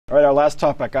right, our last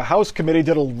topic. A House committee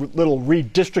did a little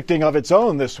redistricting of its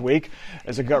own this week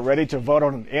as it got ready to vote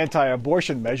on an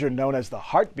anti-abortion measure known as the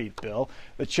Heartbeat Bill.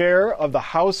 The chair of the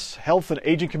House Health and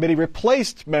Aging Committee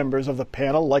replaced members of the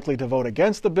panel likely to vote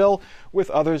against the bill with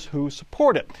others who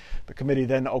support it. The committee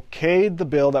then okayed the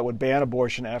bill that would ban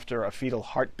abortion after a fetal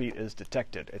heartbeat is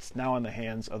detected. It's now in the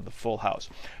hands of the full House.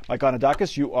 Mike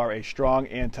Onidakis, you are a strong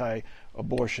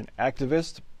anti-abortion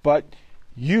activist, but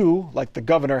you, like the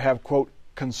governor, have, quote,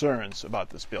 concerns about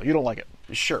this bill. You don't like it.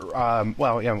 Sure.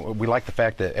 Well, we like the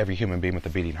fact that every human being with a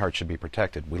beating heart should be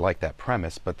protected. We like that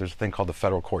premise, but there's a thing called the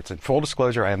federal courts. And full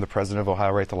disclosure, I am the president of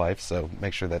Ohio Right to Life, so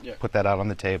make sure that put that out on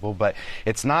the table. But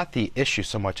it's not the issue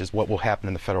so much as what will happen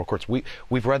in the federal courts.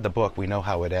 We've read the book. We know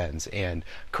how it ends. And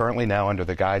currently now, under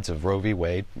the guides of Roe v.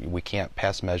 Wade, we can't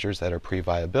pass measures that are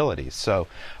pre-viability. So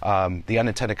the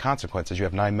unintended consequences, you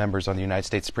have 9 members on the United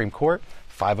States Supreme Court.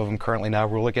 5 of them currently now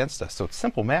rule against us. So it's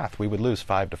simple math. We would lose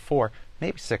 5-4,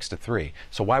 maybe 6-3.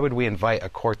 So why would we invite a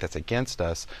court that's against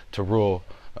us to rule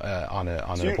on an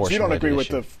abortion? So you don't agree with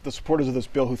the supporters of this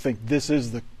bill who think this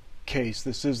is the case,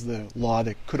 this is the law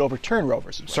that could overturn Roe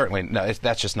versus Wade? Certainly. No,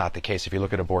 that's just not the case. If you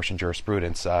look at abortion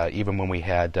jurisprudence, even when we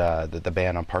had the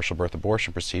ban on partial birth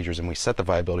abortion procedures and we set the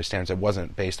viability standards, it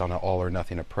wasn't based on an all or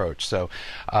nothing approach. So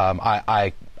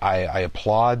I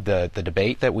applaud the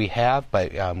debate that we have,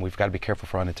 but we've got to be careful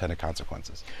for unintended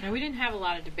consequences. Now, we didn't have a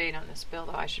lot of debate on this bill,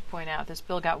 though, I should point out. This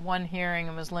bill got 1 hearing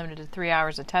and was limited to 3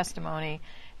 hours of testimony,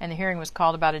 and the hearing was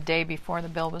called about a day before the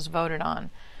bill was voted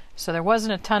on. So there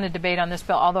wasn't a ton of debate on this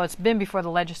bill, although it's been before the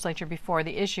legislature before.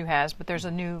 The issue has, but there's a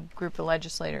new group of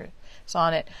legislators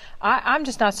on it. I'm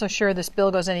just not so sure this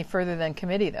bill goes any further than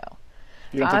committee, though.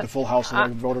 You don't think the full House has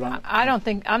already voted on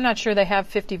it? I'm not sure they have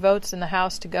 50 votes in the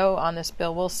House to go on this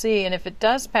bill. We'll see. And if it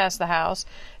does pass the House,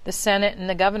 the Senate and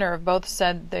the governor have both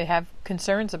said they have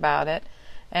concerns about it.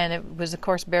 And it was, of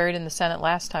course, buried in the Senate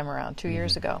last time around, 2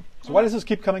 years ago. So why does this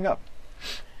keep coming up?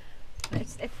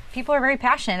 People are very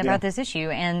passionate about this issue,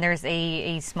 and there's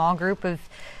a small group of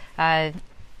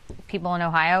people in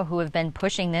Ohio who have been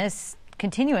pushing this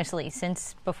continuously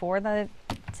since 2011.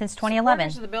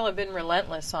 Supporters of the bill have been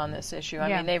relentless on this issue.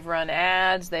 I mean, they've run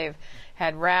ads, they've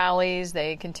had rallies,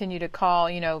 they continue to call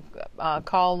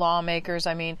lawmakers.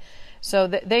 I mean, so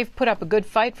they've put up a good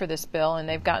fight for this bill, and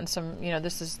they've gotten some,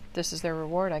 this is their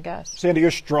reward, I guess. Sandy, you're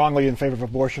strongly in favor of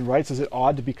abortion rights. Is it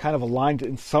odd to be kind of aligned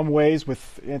in some ways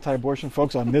with anti-abortion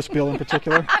folks on this bill in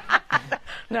particular?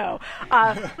 No.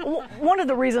 One of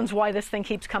the reasons why this thing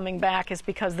keeps coming back is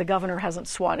because the governor hasn't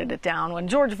swatted it down. When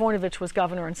George Voinovich was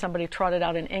governor and somebody trotted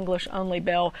out an English-only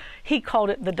bill, he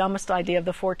called it the dumbest idea of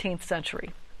the 14th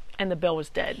century, and the bill was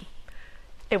dead.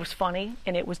 It was funny,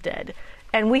 and it was dead.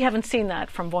 And we haven't seen that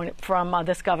from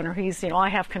this governor. He's, I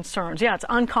have concerns. Yeah, it's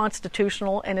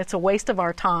unconstitutional, and it's a waste of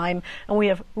our time, and we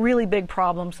have really big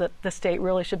problems that the state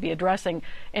really should be addressing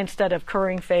instead of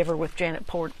currying favor with Janet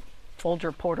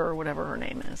Folger Porter or whatever her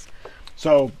name is.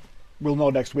 So we'll know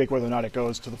next week whether or not it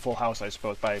goes to the full House, I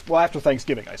suppose, after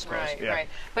Thanksgiving, I suppose. Right.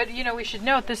 But, we should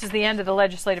note this is the end of the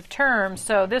legislative term,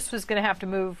 so this was going to have to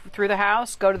move through the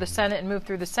House, go to the Senate, and move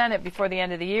through the Senate before the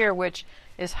end of the year, which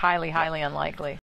is highly, highly unlikely.